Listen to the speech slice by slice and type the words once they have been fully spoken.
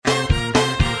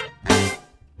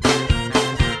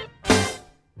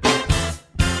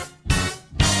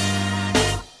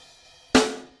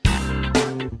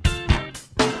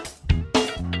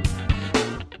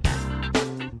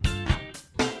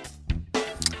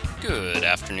Good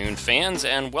afternoon, fans,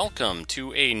 and welcome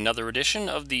to another edition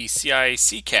of the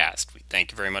CIAC Cast. We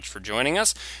thank you very much for joining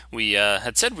us. We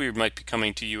had said we might be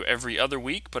coming to you every other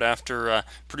week, but after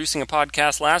producing a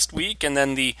podcast last week and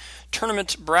then the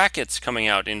tournament brackets coming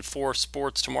out in 4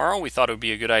 sports tomorrow, we thought it would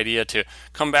be a good idea to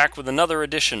come back with another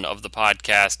edition of the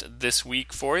podcast this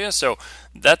week for you. So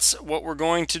that's what we're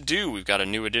going to do. We've got a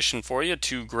new edition for you,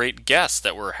 2 great guests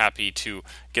that we're happy to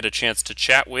get a chance to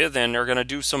chat with, and are going to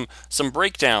do some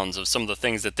breakdowns of some of the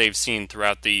things that they've seen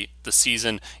throughout the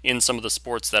season in some of the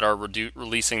sports that are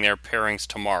releasing their pairings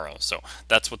tomorrow. So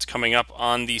that's what's coming up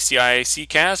on the CIAC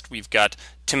Cast. We've got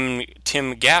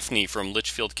Tim Gaffney from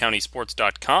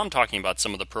LitchfieldCountySports.com talking about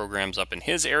some of the programs up in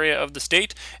his area of the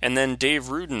state, and then Dave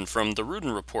Rudin from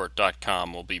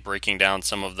TheRudinReport.com will be breaking down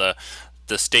some of the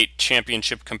state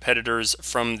championship competitors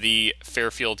from the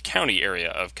Fairfield County area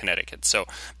of Connecticut. So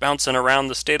bouncing around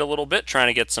the state a little bit, trying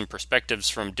to get some perspectives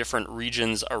from different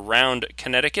regions around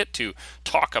Connecticut to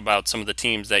talk about some of the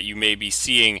teams that you may be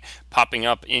seeing popping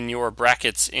up in your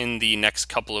brackets in the next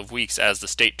couple of weeks as the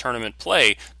state tournament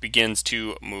play begins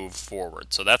to move forward.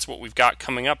 So that's what we've got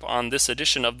coming up on this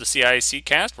edition of the CIAC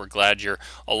Cast. We're glad you're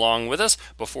along with us.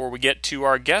 Before we get to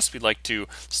our guests, we'd like to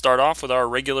start off with our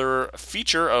regular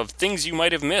feature of things you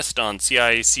might have missed on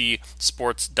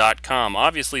CIACsports.com.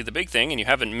 Obviously, the big thing, and you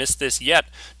haven't missed this yet,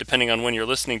 depending on when you're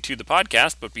listening to the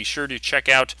podcast, but be sure to check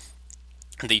out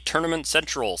the Tournament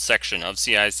Central section of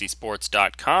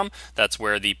CIACsports.com. That's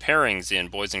where the pairings in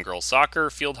boys and girls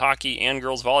soccer, field hockey, and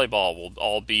girls volleyball will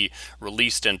all be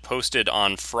released and posted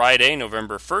on Friday,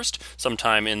 November 1st,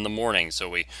 sometime in the morning. So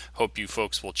we hope you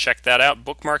folks will check that out.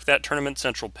 Bookmark that Tournament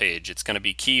Central page. It's going to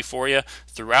be key for you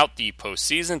throughout the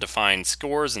postseason to find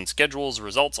scores and schedules,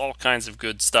 results, all kinds of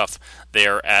good stuff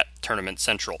there at Tournament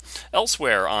Central.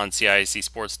 Elsewhere on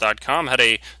CIACsports.com, had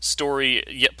a story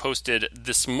yet posted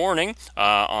this morning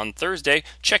on Thursday,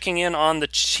 checking in on the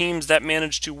teams that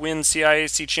managed to win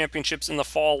CIAC championships in the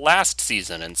fall last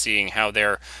season and seeing how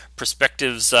their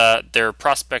their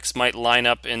prospects might line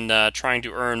up in trying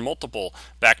to earn multiple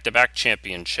back-to-back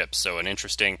championships. So an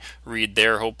interesting read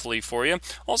there, hopefully, for you.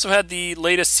 Also had the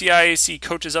latest CIAC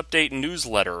Coaches Update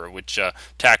newsletter, which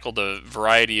tackled a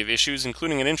variety of issues,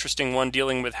 including an interesting one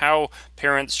dealing with how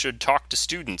parents should talk to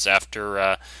students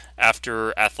after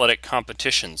athletic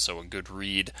competition, so a good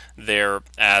read there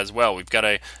as well. We've got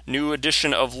a new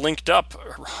edition of Linked Up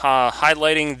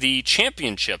highlighting the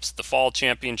championships, the fall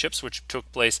championships, which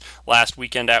took place last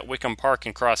weekend at Wickham Park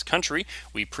in cross country.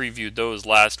 We previewed those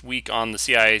last week on the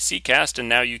CIAC Cast, and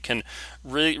now you can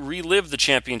relive the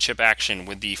championship action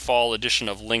with the fall edition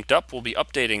of Linked Up. We'll be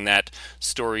updating that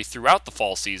story throughout the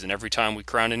fall season. Every time we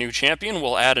crown a new champion,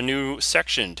 we'll add a new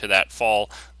section to that fall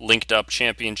Linked Up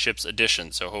Championships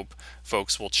edition, so hope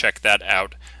folks will check that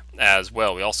out as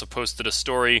well. We also posted a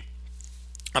story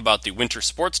about the winter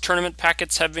sports tournament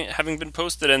packets having been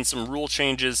posted and some rule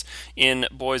changes in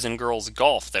boys and girls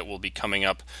golf that will be coming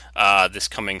up this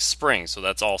coming spring. So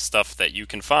that's all stuff that you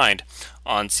can find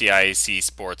on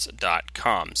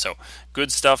CIACsports.com. So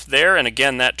good stuff there. And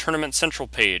again, that Tournament Central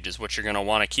page is what you're going to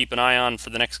want to keep an eye on for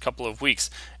the next couple of weeks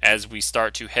as we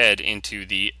start to head into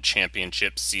the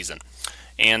championship season.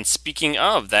 And speaking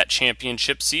of that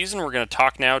championship season, we're going to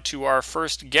talk now to our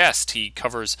first guest. He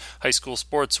covers high school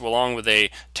sports along with a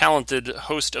talented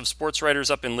host of sports writers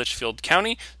up in Litchfield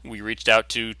County. We reached out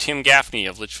to Tim Gaffney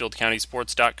of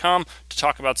LitchfieldCountySports.com to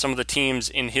talk about some of the teams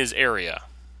in his area.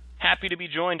 Happy to be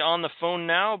joined on the phone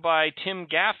now by Tim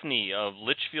Gaffney of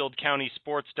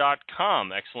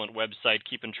LitchfieldCountySports.com. Excellent website,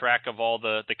 keeping track of all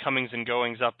the comings and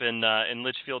goings up in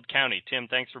Litchfield County. Tim,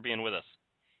 thanks for being with us.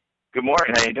 Good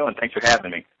morning. How you doing? Thanks for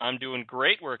having me. I'm doing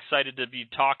great. We're excited to be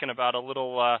talking about a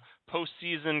little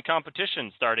postseason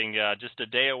competition starting just a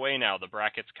day away now. The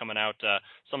bracket's coming out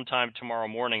sometime tomorrow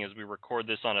morning as we record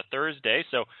this on a Thursday.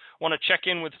 So want to check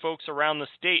in with folks around the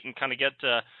state and kind of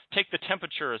take the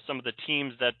temperature of some of the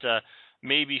teams that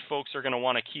maybe folks are going to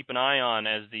want to keep an eye on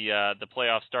as the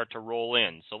playoffs start to roll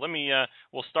in. So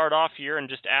we'll start off here and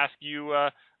just ask you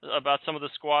about some of the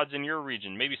squads in your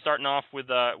region. Maybe starting off with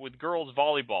girls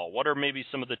volleyball. What are maybe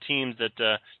some of the teams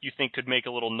that you think could make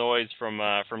a little noise from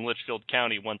Litchfield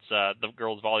County once the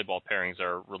girls volleyball pairings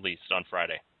are released on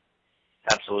Friday?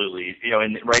 Absolutely.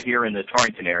 Right here in the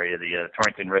Torrington area, the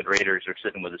Torrington Red Raiders are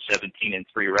sitting with a 17-3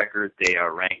 record. They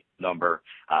are ranked number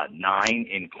 9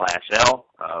 in Class L.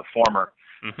 Former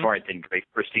Torrington great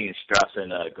Christine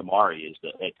Strassen-Gamari is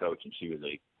the head coach, and she was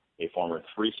a former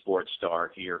 3-sport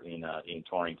star here in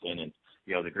Torrington. And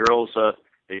the girls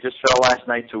they just fell last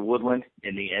night to Woodland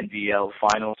in the NVL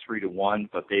final 3-1,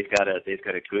 but they've got a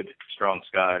good strong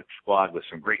squad with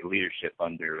some great leadership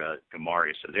under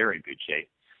Gamari, so they're in good shape.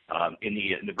 In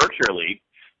the Berkshire League,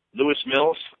 Lewis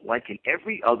Mills, like in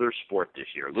every other sport this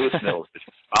year, Lewis Mills,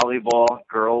 volleyball,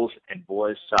 girls, and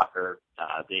boys soccer,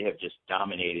 they have just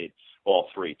dominated all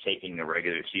three, taking the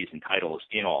regular season titles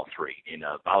in all three. In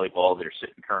volleyball, they're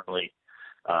sitting currently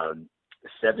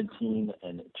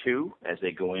 17-2 as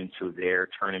they go into their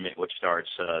tournament, which starts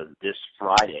this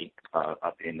Friday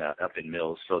up in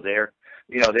Mills. So they're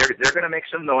going to make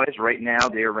some noise right now.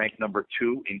 They're ranked number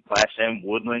 2 in Class M.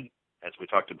 Woodland, as we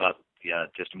talked about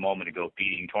just a moment ago,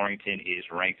 beating Torrington, is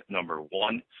ranked number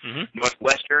 1. Mm-hmm.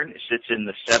 Northwestern sits in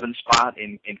the 7th spot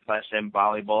in Class M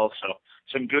volleyball. So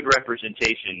some good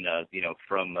representation,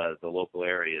 from the local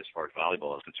area as far as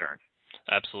volleyball is concerned.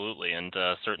 Absolutely, and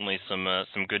certainly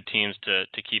some good teams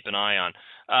to keep an eye on.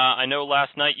 I know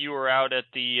last night you were out at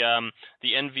the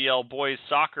NVL boys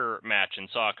soccer match and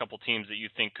saw a couple teams that you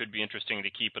think could be interesting to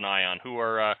keep an eye on. Who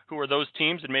are those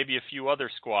teams, and maybe a few other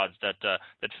squads that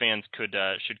fans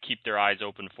should keep their eyes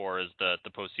open for as the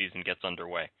postseason gets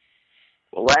underway?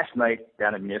 Well, last night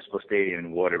down at Municipal Stadium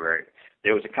in Waterbury,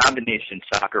 there was a combination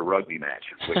soccer rugby match,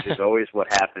 which is always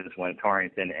what happens when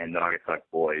Torrington and Naugatuck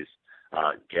boys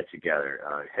get together.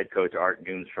 Head coach Art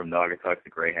Nunes from Naugatuck, the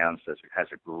Greyhounds, has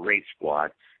a great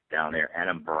squad down there.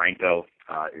 Adam Branco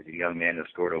is a young man who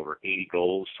scored over 80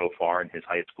 goals so far in his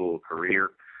high school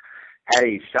career. Had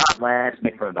a shot last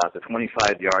night from about the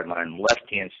 25-yard line,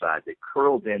 left-hand side, that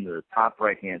curled into the top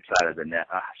right-hand side of the net.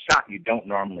 A shot you don't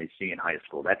normally see in high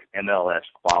school. That's MLS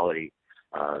quality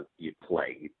you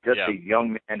play. Just a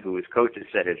young man who his coach has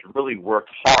said has really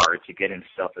worked hard to get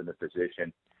himself in the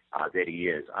position that he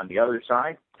is. On the other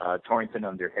side, Torrington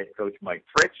under head coach Mike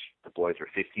Fritsch. The boys are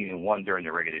 15-1 during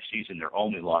the regular season. Their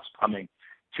only loss coming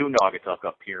to Naugatuck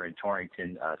up here in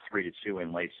Torrington, 3-2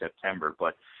 in late September.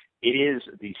 But it is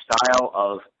the style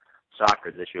of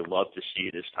soccer that you love to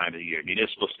see this time of the year.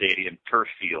 Municipal Stadium, turf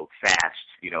field, fast.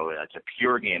 It's a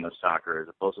pure game of soccer as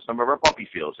opposed to some of our bumpy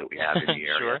fields that we have in the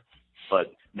area. Sure.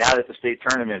 But now that the state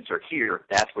tournaments are here,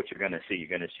 that's what you're going to see. You're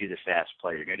going to see the fast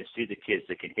play. You're going to see the kids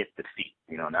that can hit the feet,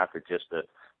 not just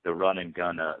the run and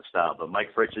gun style. But Mike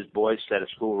Fritsch's boys set a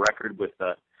school record with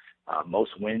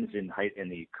most wins in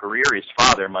the career. His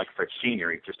father, Mike Fritsch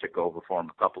Sr., he just took over for him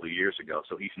a couple of years ago,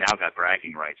 so he's now got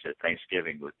bragging rights at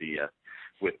Thanksgiving with the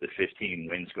 15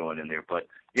 wins going in there. But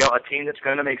a team that's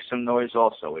going to make some noise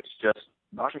also. It's just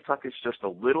Naugatuck is just a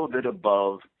little bit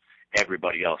above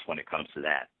everybody else when it comes to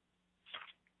that.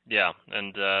 Yeah,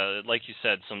 and like you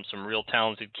said, some real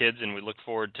talented kids, and we look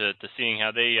forward to seeing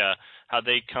how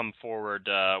they come forward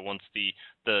once the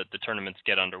tournaments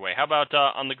get underway. How about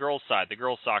on the girls' side, the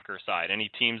girls' soccer side? Any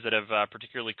teams that have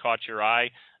particularly caught your eye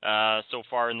so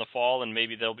far in the fall, and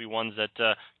maybe there'll be ones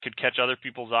that could catch other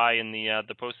people's eye in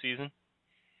the postseason?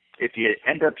 If you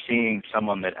end up seeing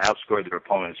someone that outscored their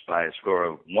opponents by a score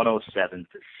of 107-6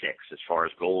 as far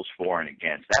as goals for and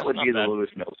against, that would be the Lewis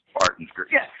Mills Spartans.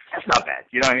 Yeah, that's not bad.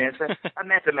 You know what I mean?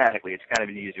 Mathematically, it's kind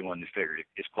of an easy one to figure.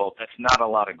 It's called, that's not a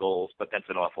lot of goals, but that's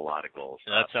an awful lot of goals.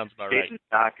 That sounds about right. Jason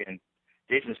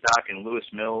Stock and Lewis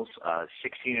Mills,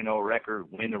 16-0 record,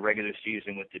 win the regular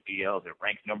season with the BL. They're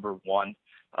ranked number 1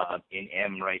 in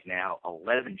M right now.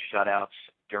 11 shutouts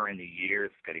during the year.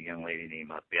 It's got a young lady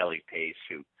named Bailey Pace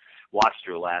who watched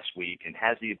her last week and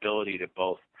has the ability to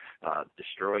both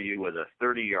destroy you with a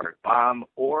 30-yard bomb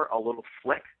or a little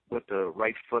flick with the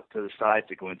right foot to the side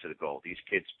to go into the goal. These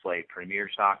kids play premier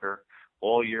soccer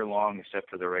all year long except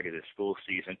for the regular school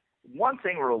season. One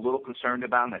thing we're a little concerned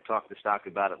about, and I talked to Stock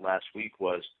about it last week,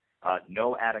 was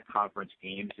no out-of-conference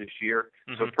games this year.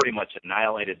 Mm-hmm. So pretty much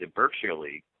annihilated the Berkshire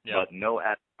League, but no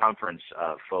out-of-conference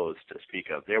foes to speak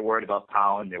of. They're worried about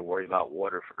Pollen. They're worried about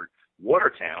Waterford.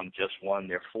 Watertown just won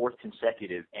their 4th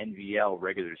consecutive NVL not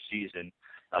regular season,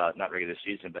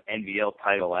 but NVL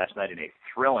title last night in a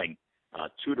thrilling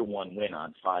 2-1 win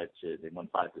on they won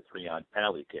 5-3 on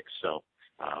penalty kicks. So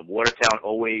Watertown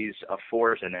always a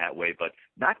force in that way, but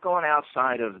not going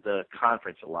outside of the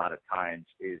conference a lot of times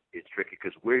is tricky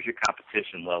because where's your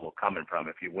competition level coming from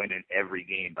if you win in every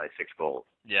game by 6 goals?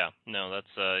 Yeah, no, that's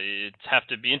it's have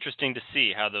to be interesting to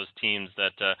see how those teams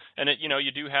that and it,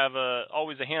 you do have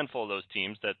always a handful of those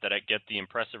teams that get the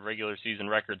impressive regular season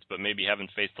records, but maybe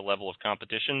haven't faced the level of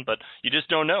competition. But you just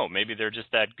don't know. Maybe they're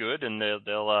just that good, and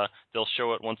they'll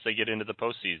show it once they get into the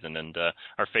postseason and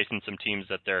are facing some teams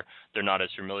that they're not as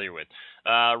familiar with.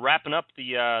 Wrapping up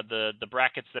the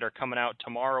brackets that are coming out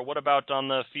tomorrow. What about on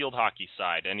the field hockey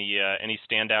side? Any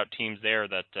standout teams there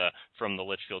that from the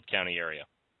Litchfield County area?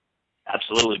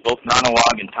 Absolutely. Both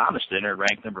Nonawag and Thomaston are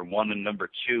ranked number 1 and number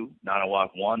 2. Nonawag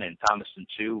 1 and Thomaston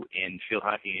 2 in field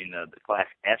hockey in the Class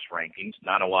S rankings.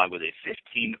 Nonawag with a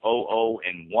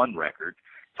 15-0-0-1 record.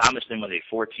 Thomaston with a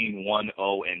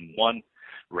 14-1-0-1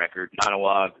 record.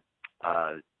 Nottawa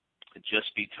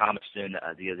just beat Thomaston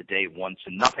the other day 1-0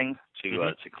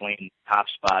 to claim top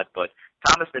spot. But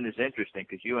Thomaston is interesting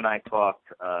because you and I talked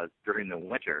during the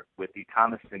winter with the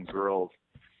Thomaston girls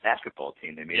basketball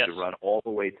team. They made the run all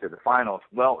the way to the finals.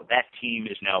 Well, that team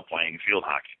is now playing field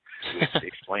hockey, which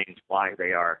explains why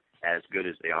they are as good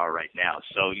as they are right now.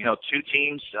 So, two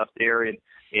teams up there in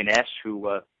S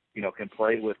who can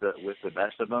play with the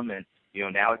best of them, and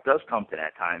now it does come to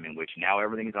that time in which now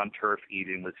everything is on turf,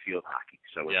 even with field hockey.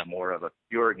 So it's more of a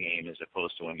pure game as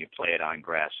opposed to when you play it on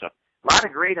grass. So a lot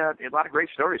of great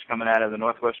stories coming out of the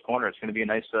Northwest corner. It's going to be a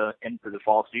nice end to the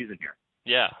fall season here.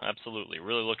 Yeah, absolutely.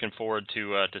 Really looking forward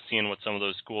to seeing what some of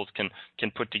those schools can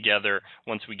put together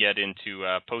once we get into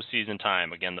postseason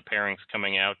time. Again, the pairings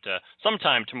coming out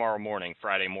sometime tomorrow morning,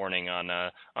 Friday morning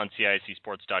on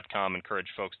CIACsports.com.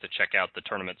 Encourage folks to check out the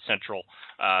Tournament Central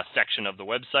section of the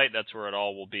website. That's where it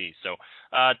all will be. So,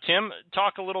 Tim,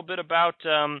 talk a little bit about,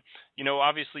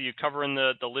 obviously you cover in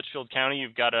the Litchfield County.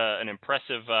 You've got an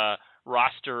impressive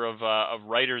roster of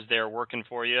writers there working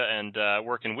for you and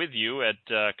working with you at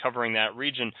covering that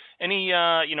region. Any,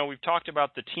 we've talked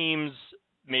about the teams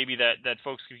maybe that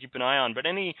folks could keep an eye on, but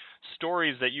any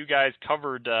stories that you guys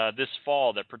covered this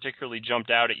fall that particularly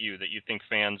jumped out at you that you think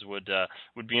fans would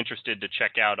be interested to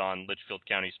check out on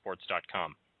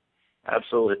LitchfieldCountySports.com?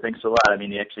 Absolutely. Thanks a lot. I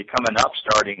mean, actually coming up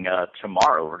starting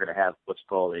tomorrow, we're going to have what's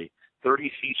called a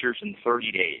 30 features in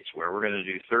 30 days, where we're going to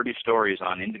do 30 stories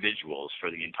on individuals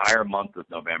for the entire month of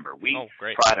November. We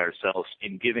pride ourselves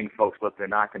in giving folks what they're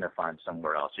not going to find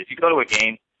somewhere else. If you go to a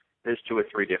game, there's 2 or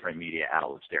 3 different media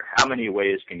outlets there. How many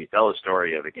ways can you tell a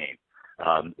story of a game?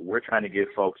 We're trying to give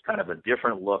folks kind of a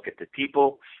different look at the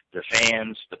people, the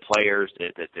fans, the players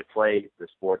that play the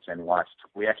sports and watch.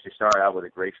 We actually started out with a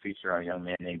great feature on a young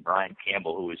man named Brian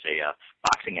Campbell, who is a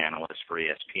boxing analyst for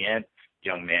ESPN.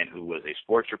 Young man who was a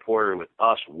sports reporter with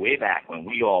us way back when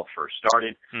we all first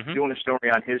started, doing a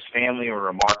story on his family, a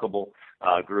remarkable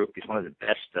group. He's one of the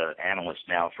best analysts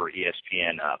now for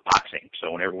ESPN boxing.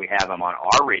 So whenever we have him on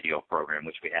our radio program,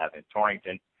 which we have in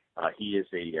Torrington, he is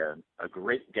a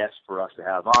great guest for us to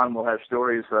have on. We'll have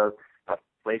stories of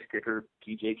place kicker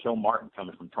T.J. Kilmartin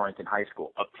coming from Torrington High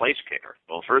School. A place kicker.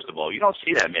 Well, first of all, you don't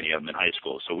see that many of them in high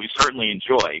school, so we certainly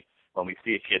enjoy when we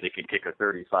see a kid that can kick a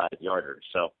 35-yarder.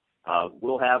 So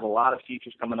we'll have a lot of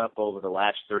features coming up over the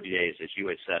last 30 days. As you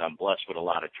had said, I'm blessed with a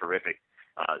lot of terrific,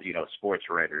 sports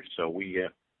writers. So we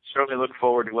certainly look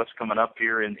forward to what's coming up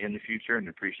here in the future and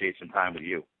appreciate some time with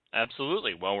you.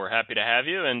 Absolutely. Well, we're happy to have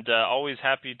you, and always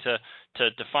happy to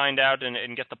find out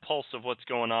and get the pulse of what's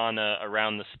going on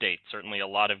around the state. Certainly a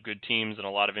lot of good teams and a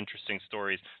lot of interesting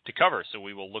stories to cover. So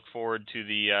we will look forward to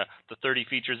the 30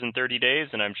 features in 30 days,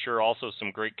 and I'm sure also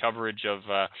some great coverage of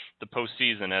the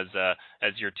postseason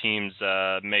as your teams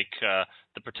make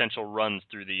the potential runs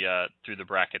through the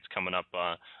brackets coming up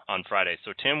on Friday.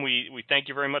 So, Tim, we thank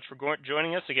you very much for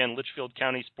joining us. Again,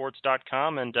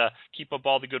 LitchfieldCountySports.com, and keep up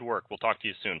all the good work. We'll talk to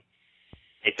you soon.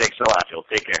 Hey, thanks a lot, Joel.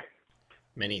 Take care.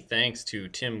 Many thanks to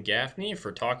Tim Gaffney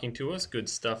for talking to us. Good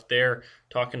stuff there,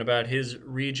 talking about his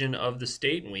region of the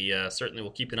state, and we certainly will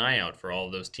keep an eye out for all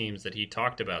of those teams that he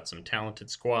talked about, some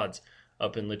talented squads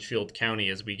up in Litchfield County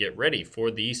as we get ready for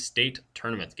the state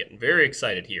tournaments. Getting very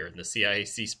excited here in the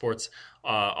CIAC Sports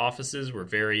offices. We're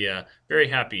very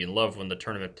happy and love when the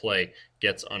tournament play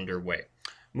gets underway.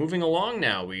 Moving along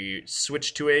now, we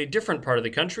switch to a different part of the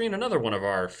country and another one of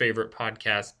our favorite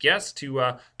podcast guests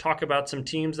to talk about some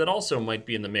teams that also might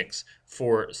be in the mix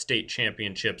for state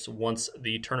championships once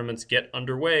the tournaments get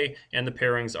underway and the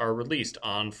pairings are released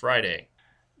on Friday.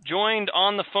 Joined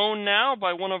on the phone now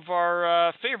by one of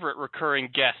our favorite recurring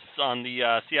guests on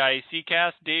the CIAC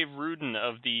cast, Dave Rudin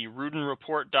of the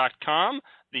RudinReport.com,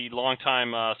 the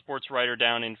longtime sports writer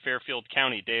down in Fairfield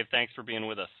County. Dave, thanks for being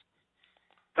with us.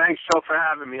 Thanks, Joe, for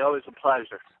having me. Always a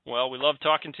pleasure. Well, we love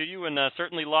talking to you, and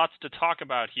certainly lots to talk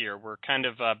about here. We're kind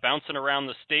of bouncing around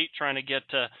the state trying to get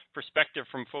perspective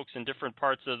from folks in different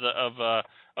parts of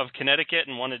Connecticut,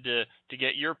 and wanted to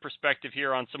get your perspective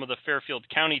here on some of the Fairfield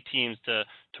County teams to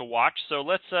watch. So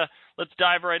let's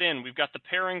dive right in. We've got the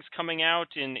pairings coming out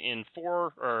in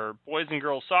boys and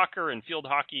girls soccer and field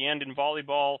hockey and in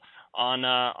volleyball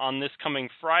on this coming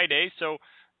Friday. So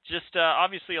just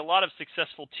obviously a lot of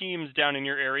successful teams down in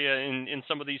your area in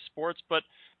some of these sports, but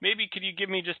maybe could you give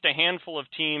me just a handful of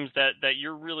teams that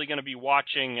you're really going to be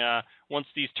watching once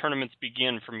these tournaments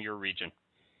begin from your region?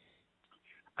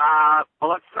 Well,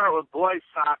 let's start with boys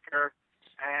soccer,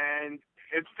 and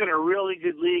it's been a really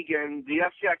good league, and the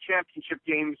FCI Championship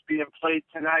game is being played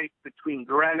tonight between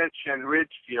Greenwich and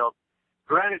Ridgefield.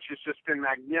 Greenwich has just been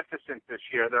magnificent this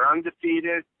year. They're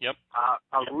undefeated. Yep.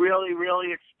 A really,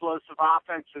 really explosive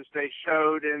offense, as they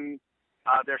showed in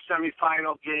their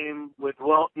semifinal game with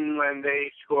Wilton when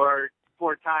they scored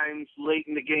 4 times late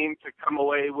in the game to come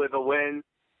away with a win,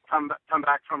 come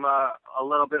back from a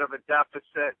little bit of a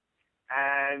deficit.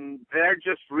 And they're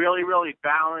just really, really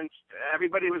balanced.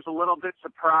 Everybody was a little bit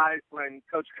surprised when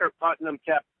Coach Kurt Putnam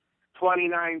kept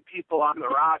 29 people on the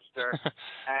roster,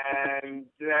 and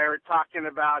they're talking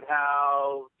about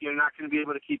how you're not going to be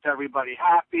able to keep everybody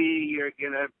happy. You're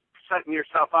going to setting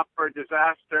yourself up for a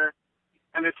disaster,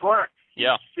 and it's worked.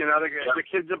 Yeah. You know, the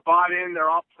kids have bought in. They're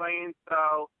all playing,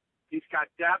 so he's got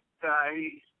depth.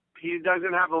 He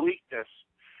doesn't have a weakness.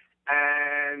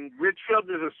 And Ridgefield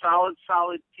is a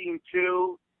solid team,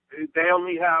 too. They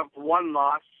only have 1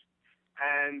 loss,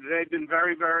 and they've been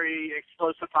very, very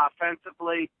explosive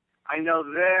offensively. I know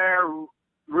they're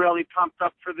really pumped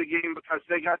up for the game because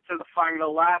they got to the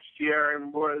final last year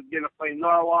and were going to play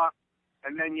Norwalk.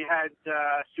 And then you had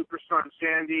Superstorm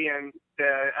Sandy, and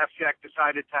the FCIAC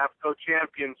decided to have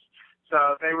co-champions.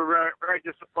 So they were very, very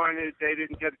disappointed they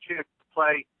didn't get a chance to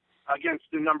play against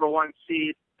the number 1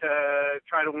 seed to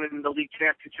try to win the league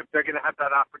championship. They're going to have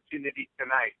that opportunity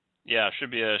tonight. Yeah, should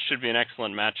be an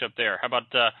excellent matchup there.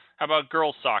 How about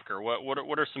girls soccer?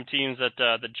 What are some teams that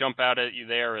jump out at you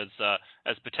there as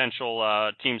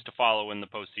potential teams to follow in the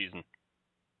postseason?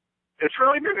 It's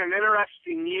really been an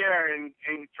interesting year and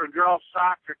for girls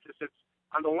soccer, because it's,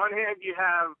 on the one hand you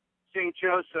have St.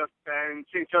 Joseph, and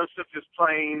St. Joseph is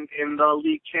playing in the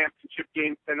league championship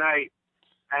game tonight,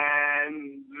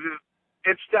 and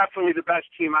it's definitely the best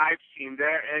team I've seen.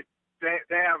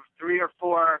 They have 3 or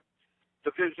 4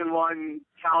 Division I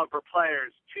caliber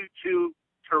players, two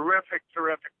terrific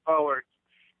forwards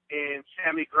in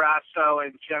Sammy Grasso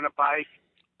and Jenna Bike,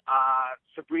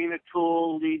 Sabrina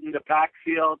Toole leading the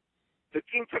backfield. The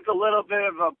team took a little bit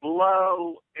of a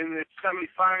blow in the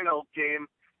semifinal game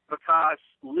because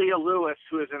Leah Lewis,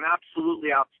 who is an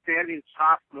absolutely outstanding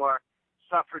sophomore,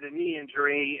 suffered a knee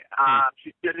injury.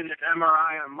 She did an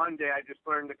MRI on Monday. I just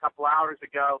learned a couple hours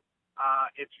ago.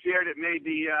 It's feared it may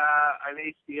be an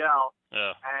ACL.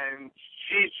 Yeah. And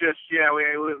she's just,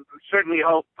 we certainly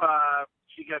hope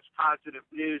she gets positive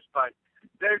news, but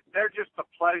they're just a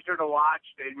pleasure to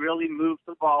watch. They really move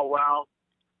the ball well.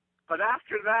 But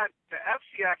after that, the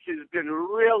FCIAC has been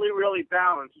really, really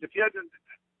balanced. If you had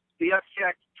the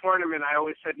FCIAC tournament, I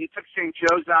always said, you took St.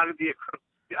 Joe's out of the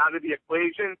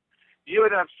equation, you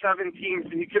would have 7 teams,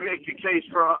 and you could make a case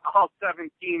for all 7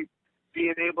 teams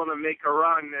being able to make a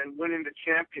run and winning the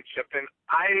championship. And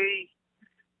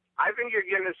I think you're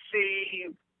going to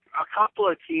see a couple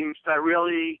of teams that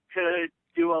really could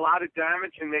do a lot of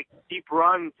damage and make deep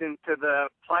runs into the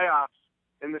playoffs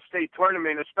in the state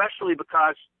tournament, especially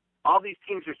because all these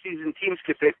teams are seasoned teams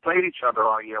because they've played each other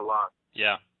all year long.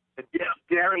 Yeah.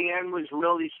 Darien was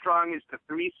really strong as the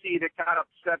 3 seed. It got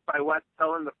upset by West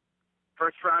Hill in the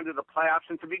first round of the playoffs.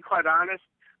 And to be quite honest,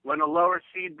 when a lower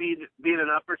seed beat an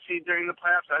upper seed during the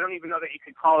playoffs, I don't even know that you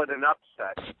could call it an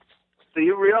upset. So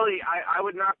you really, I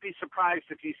would not be surprised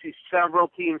if you see several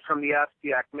teams from the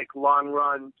FCIAC make long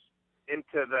runs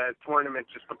into the tournament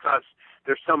just because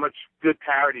there's so much good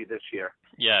parity this year.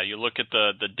 Yeah, you look at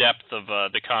the depth of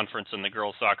the conference and the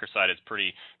girls soccer side, it's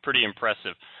pretty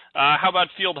impressive. How about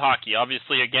field hockey?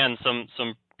 Obviously, again,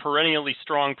 some perennially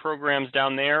strong programs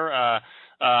down there.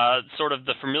 Sort of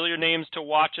the familiar names to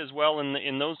watch as well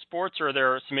in those sports, or are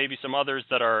there maybe some others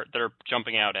that are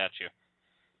jumping out at you?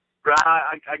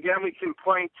 Again, we can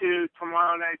point to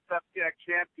tomorrow night's FCIAC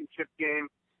championship game,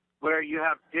 where you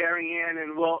have Darien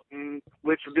and Wilton,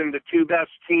 which have been the 2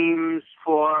 best teams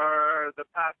for the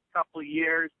past couple of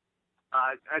years.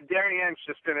 Darien's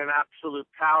just been an absolute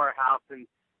powerhouse, and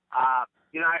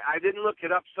I didn't look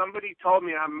it up. Somebody told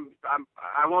me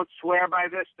I won't swear by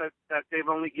this that they've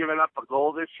only given up a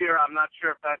goal this year. I'm not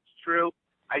sure if that's true.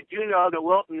 I do know that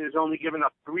Wilton has only given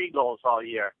up 3 goals all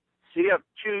year. So you have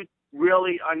 2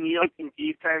 really unyielding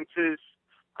defenses,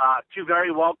 2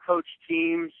 very well-coached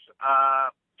teams,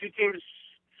 2 teams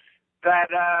that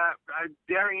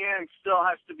Darien still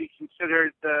has to be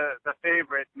considered the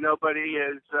favorite. Nobody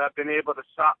has been able to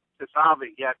solve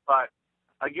it yet, but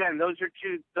again, those are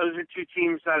two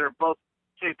teams that are both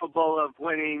capable of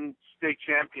winning state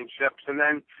championships. And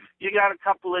then you got a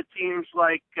couple of teams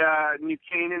like New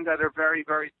Canaan that are very,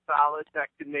 very solid that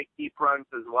can make deep runs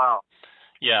as well.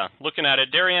 Yeah, looking at it,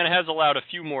 Darien has allowed a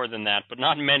few more than that, but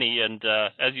not many. And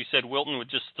as you said, Wilton with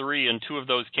just 3, and 2 of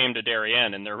those came to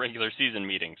Darien in their regular season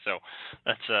meeting. So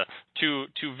that's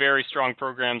two very strong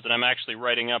programs. And I'm actually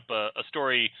writing up a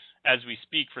story as we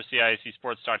speak for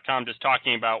CISCsports.com, just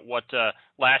talking about what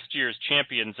last year's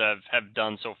champions have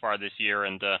done so far this year,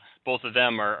 and both of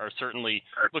them are certainly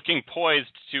looking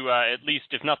poised to at least,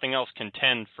 if nothing else,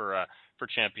 contend for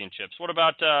championships. What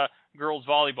about girls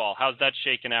volleyball? How's that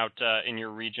shaken out in your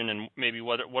region, and maybe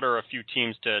what are a few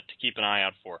teams to keep an eye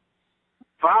out for?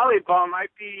 Volleyball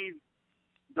might be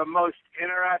the most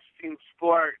interesting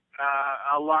sport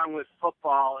along with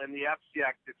football in the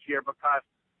FCX this year, because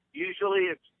usually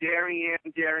it's Darien,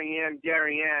 and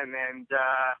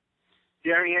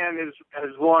Darien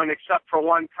has won, except for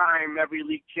one time, every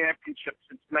league championship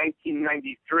since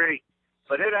 1993.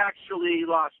 But it actually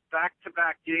lost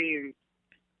back-to-back games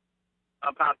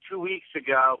about 2 weeks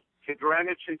ago to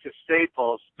Greenwich and to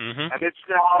Staples, and it's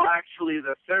now actually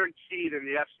the third seed in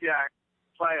the FCX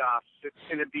playoffs. It's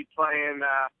going to be playing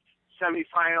a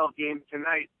semifinal game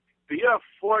tonight. But you have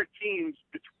four teams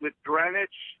with Greenwich,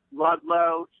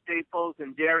 Ludlow, Staples,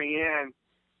 and Darien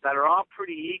that are all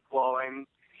pretty equal, and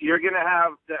you're going to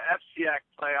have the FCX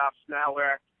playoffs now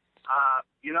where,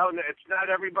 it's not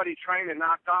everybody trying to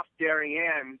knock off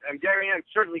Darien, and Darien's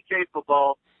certainly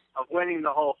capable of winning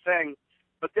the whole thing,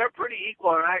 but they're pretty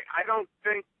equal, and I don't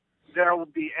think there will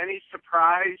be any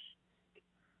surprise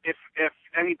if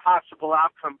any possible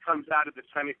outcome comes out of the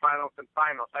semifinals and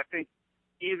finals. I think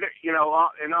either, in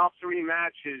all three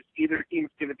matches, either team's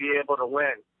going to be able to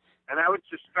win. And I would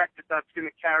suspect that that's going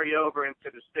to carry over into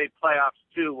the state playoffs,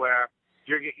 too, where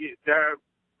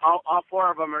all four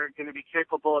of them are going to be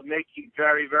capable of making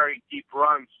very, very deep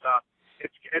runs. So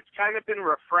it's kind of been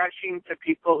refreshing to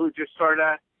people who just sort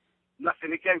of,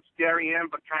 nothing against Darien,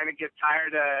 but kind of get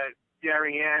tired of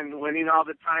Darien winning all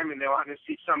the time and they want to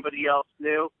see somebody else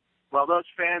new. Well, those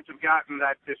fans have gotten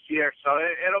that this year. So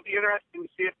it'll be interesting to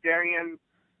see if Darien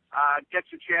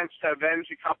gets a chance to avenge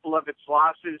a couple of its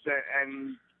losses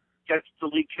and gets the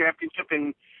league championship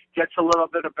and gets a little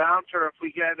bit of bounce, or if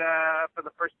we get, for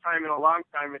the first time in a long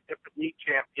time, a different league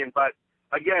champion. But,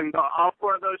 again, all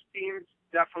four of those teams,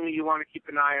 definitely you want to keep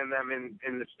an eye on them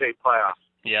in the state playoffs.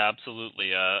 Yeah,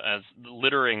 absolutely. As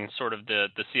littering sort of the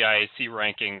CIAC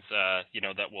rankings,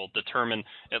 that will determine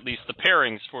at least the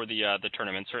pairings for the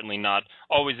tournament. Certainly not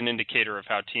always an indicator of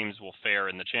how teams will fare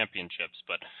in the championships.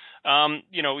 But,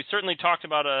 we certainly talked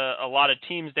about a lot of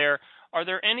teams there. Are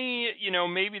there any,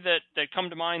 maybe that come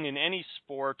to mind in any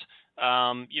sport,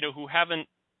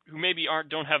 who maybe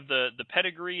don't have the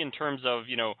pedigree in terms of,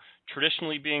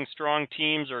 traditionally being strong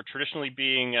teams or traditionally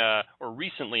being, or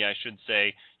recently, I should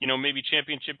say, maybe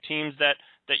championship teams that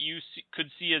you could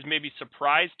see as maybe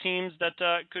surprise teams that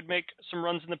could make some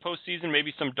runs in the postseason,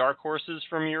 maybe some dark horses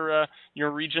from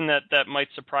your region that might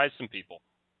surprise some people?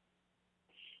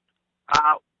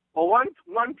 Well,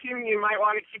 one team you might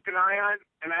want to keep an eye on,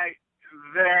 and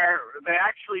they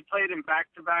actually played in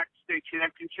back-to-back state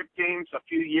championship games a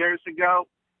few years ago.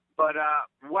 But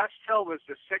West Hill was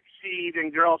the 6th seed in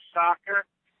girls soccer,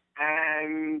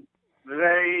 and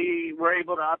they were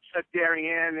able to upset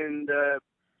Darien in the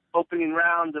opening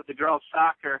round of the girls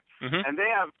soccer. And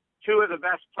they have two of the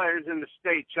best players in the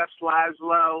state, Jess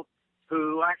Laszlo,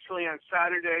 who actually on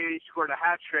Saturday scored a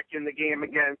hat trick in the game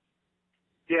against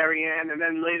Darien, and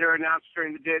then later announced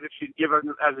during the day that she'd give her,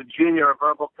 as a junior, a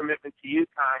verbal commitment to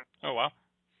UConn. Oh, wow.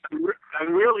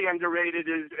 And really underrated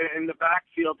is in the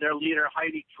backfield their leader,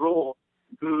 Heidi Drool,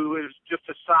 who is just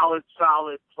a solid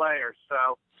player.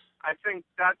 So I think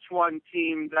that's one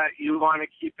team that you want to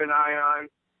keep an eye on.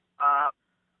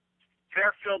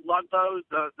 Fairfield Ludlow,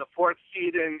 the 4th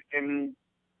seed in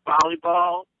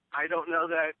volleyball. I don't know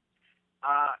that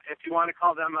if you want to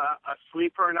call them a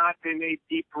sleeper or not. They made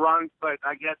deep runs, but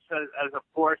I guess as a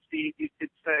 4th seed, you could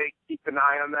say keep an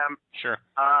eye on them. Sure.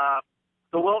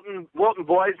 The Wilton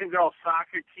boys and girls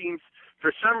soccer teams,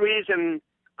 for some reason,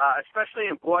 especially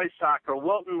in boys soccer,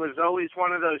 Wilton was always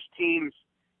one of those teams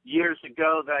years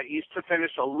ago that used to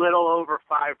finish a little over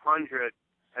 500,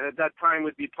 and at that time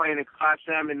would be playing in Class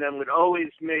M, and then would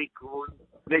always make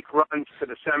runs to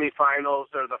the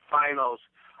semifinals or the finals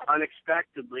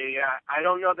unexpectedly. I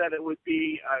don't know that it would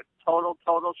be a total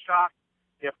shock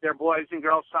if their boys and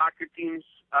girls soccer teams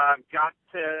got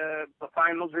to the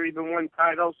finals or even won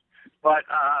titles. But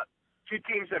two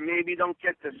teams that maybe don't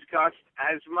get discussed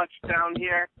as much down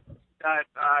here that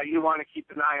you want to keep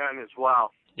an eye on as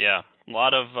well. Yeah, a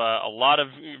lot of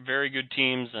very good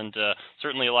teams, and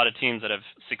certainly a lot of teams that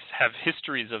have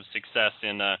histories of success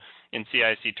in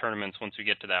CIC tournaments once we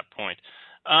get to that point.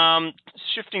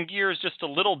 Shifting gears just a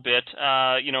little bit,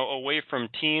 away from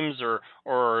teams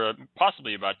or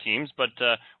possibly about teams, but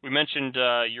we mentioned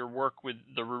your work with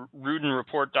the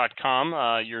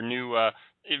RudenReport.com, your new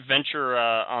venture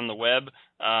on the web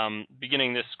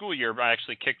beginning this school year, but I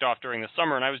actually kicked off during the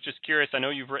summer, and I was just curious. I know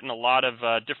you've written a lot of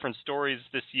different stories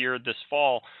this year, this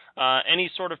fall. Any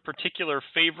sort of particular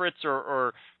favorites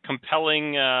or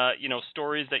compelling,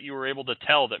 stories that you were able to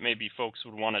tell that maybe folks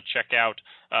would want to check out,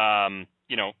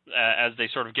 as they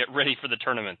sort of get ready for the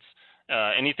tournaments?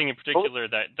 Anything in particular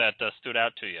that stood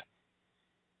out to you?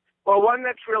 Well, one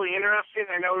that's really interesting,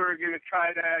 I know we were going to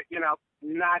try to,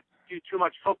 not do too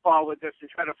much football with this and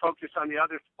try to focus on the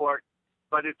other sport,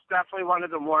 but it's definitely one of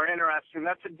the more interesting.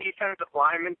 That's a defensive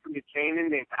lineman from Buchanan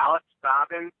named Alex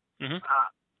Dobbin. Mm-hmm.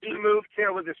 He moved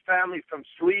here with his family from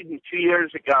Sweden 2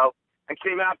 years ago and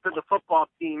came out to the football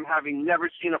team having never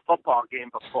seen a football game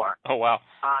before. Oh, wow.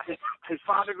 His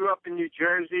father grew up in New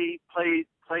Jersey, played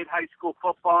high school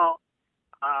football,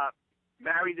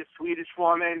 married a Swedish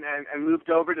woman and moved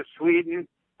over to Sweden,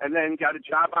 and then got a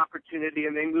job opportunity,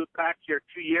 and they moved back here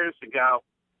 2 years ago.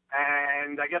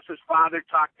 And I guess his father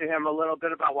talked to him a little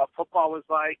bit about what football was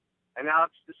like, and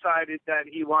Alex decided that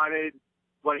he wanted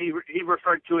what he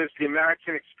referred to as the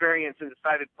American experience, and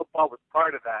decided football was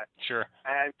part of that. Sure.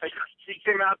 And so he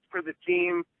came out for the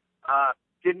team,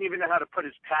 didn't even know how to put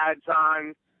his pads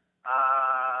on,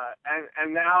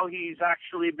 and now he's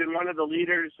actually been one of the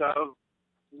leaders of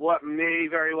what may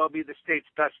very well be the state's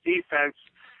best defense,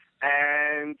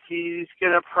 and he's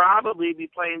going to probably be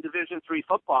playing Division III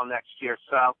football next year.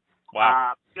 So,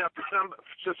 wow.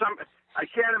 For some, I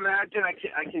can't imagine.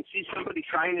 I can see somebody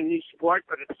trying a new sport,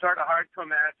 but it's sort of hard to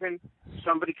imagine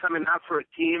somebody coming out for a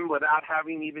team without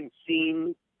having even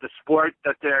seen the sport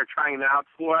that they're trying out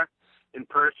for in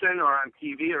person or on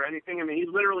TV or anything. I mean, he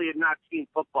literally had not seen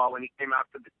football when he came out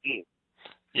for the team.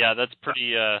 Yeah, that's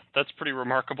pretty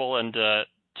remarkable, and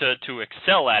to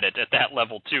excel at it at that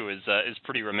level too is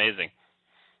pretty amazing.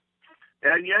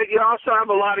 And you also have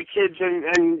a lot of kids,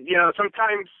 and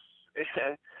sometimes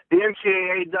the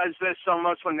NCAA does this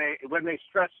almost when they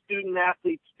stress student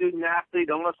athlete,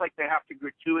 almost like they have to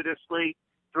gratuitously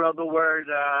throw the word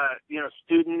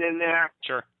student in there.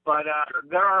 Sure. But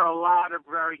there are a lot of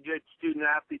very good student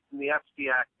athletes in the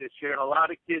FCAC this year. A lot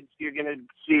of kids you're going to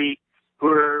see who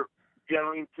are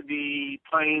going to be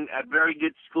playing at very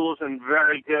good schools and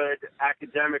very good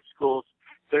academic schools.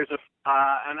 There's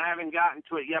and I haven't gotten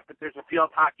to it yet, but there's a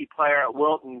field hockey player at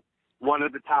Wilton, one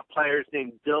of the top players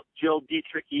named Jill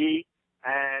Dietrich Yee,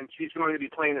 and she's going to be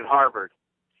playing at Harvard.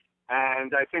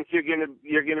 And I think you're going to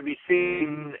be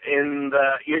seeing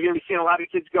a lot of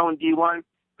kids going D1,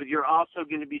 but you're also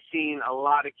going to be seeing a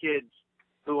lot of kids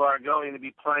who are going to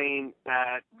be playing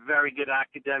at very good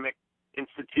academic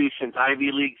institutions,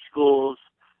 Ivy League schools,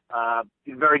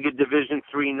 very good Division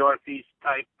III Northeast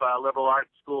type liberal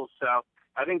arts schools. So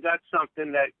I think that's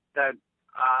something that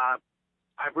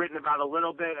I've written about a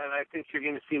little bit, and I think you're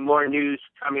going to see more news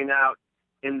coming out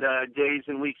in the days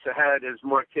and weeks ahead as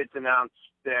more kids announce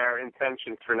their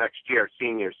intentions for next year,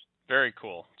 seniors. Very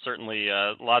cool. Certainly,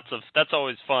 that's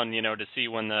always fun, to see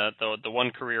when the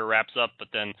one career wraps up, but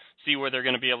then see where they're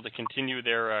going to be able to continue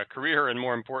their career, and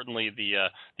more importantly,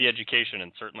 the education.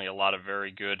 And certainly a lot of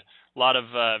very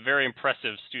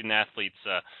impressive student athletes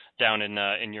down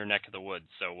in your neck of the woods.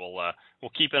 So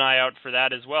we'll keep an eye out for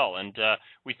that as well. And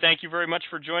we thank you very much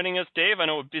for joining us, Dave. I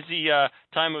know a busy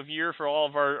time of year for all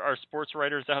of our sports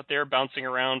writers out there, bouncing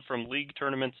around from league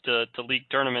tournaments to league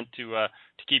tournament to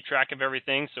keep track of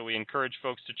everything. So we encourage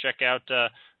folks to check out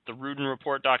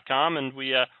theRudinReport.com, and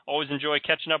we always enjoy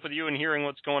catching up with you and hearing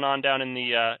what's going on down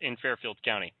in Fairfield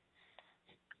County.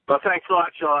 Well, thanks a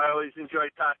lot, Joe. I always enjoy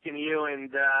talking to you,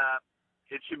 and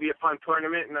it should be a fun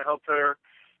tournament, and I hope for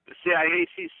the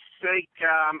CIAC's sake,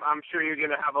 I'm sure you're going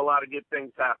to have a lot of good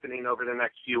things happening over the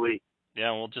next few weeks.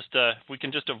 Yeah, we'll just if we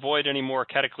can just avoid any more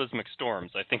cataclysmic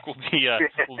storms, I think we'll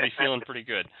be feeling pretty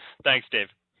good. Thanks, Dave.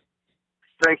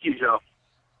 Thank you, Joe.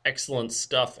 Excellent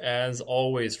stuff, as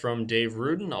always, from Dave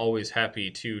Rudin. Always happy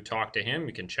to talk to him.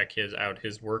 You can check out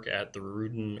his work at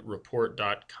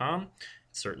therudinreport.com.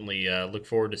 Certainly look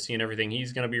forward to seeing everything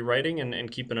he's going to be writing and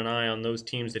keeping an eye on those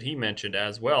teams that he mentioned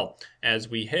as well as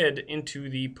we head into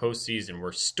the postseason.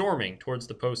 We're storming towards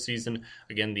the postseason.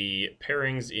 Again, the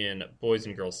pairings in boys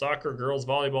and girls soccer, girls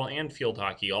volleyball, and field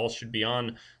hockey all should be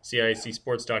on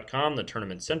CIACsports.com, the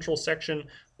Tournament Central section,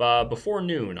 before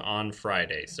noon on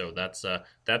Friday. So that's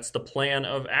the plan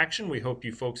of action. We hope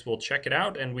you folks will check it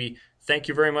out, and we thank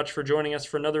you very much for joining us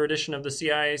for another edition of the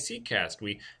CIAC Cast.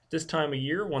 This time of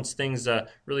year, once things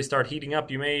really start heating up,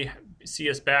 you may see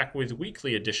us back with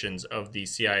weekly editions of the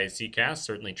CIAC Cast.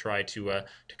 Certainly try to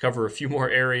cover a few more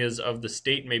areas of the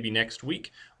state maybe next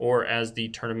week or as the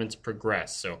tournaments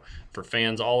progress. So for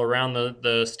fans all around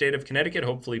the state of Connecticut,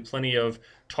 hopefully plenty of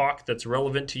talk that's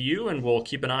relevant to you, and we'll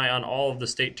keep an eye on all of the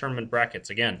state tournament brackets.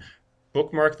 Again,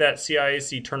 bookmark that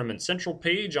CIAC Tournament Central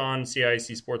page on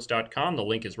CIACsports.com. The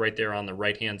link is right there on the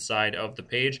right-hand side of the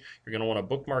page. You're going to want to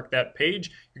bookmark that page.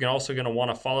 You're also going to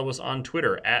want to follow us on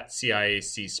Twitter at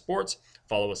CIAC Sports.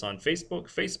 Follow us on Facebook,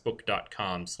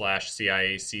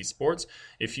 facebook.com/CIAC Sports.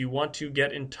 If you want to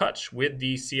get in touch with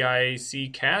the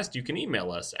CIAC Cast, you can email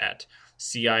us at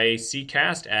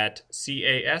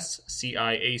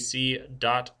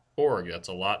CIACcast@casciac.org. That's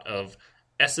a lot of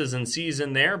S's and C's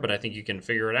in there, but I think you can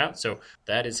figure it out. So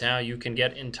that is how you can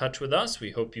get in touch with us. We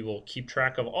hope you will keep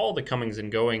track of all the comings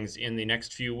and goings in the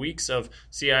next few weeks of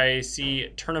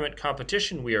CIAC tournament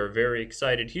competition. We are very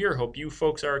excited here. Hope you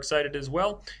folks are excited as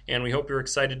well. And we hope you're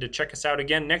excited to check us out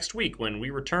again next week when we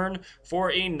return for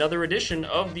another edition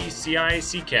of the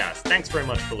CIAC Cast. Thanks very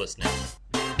much for listening.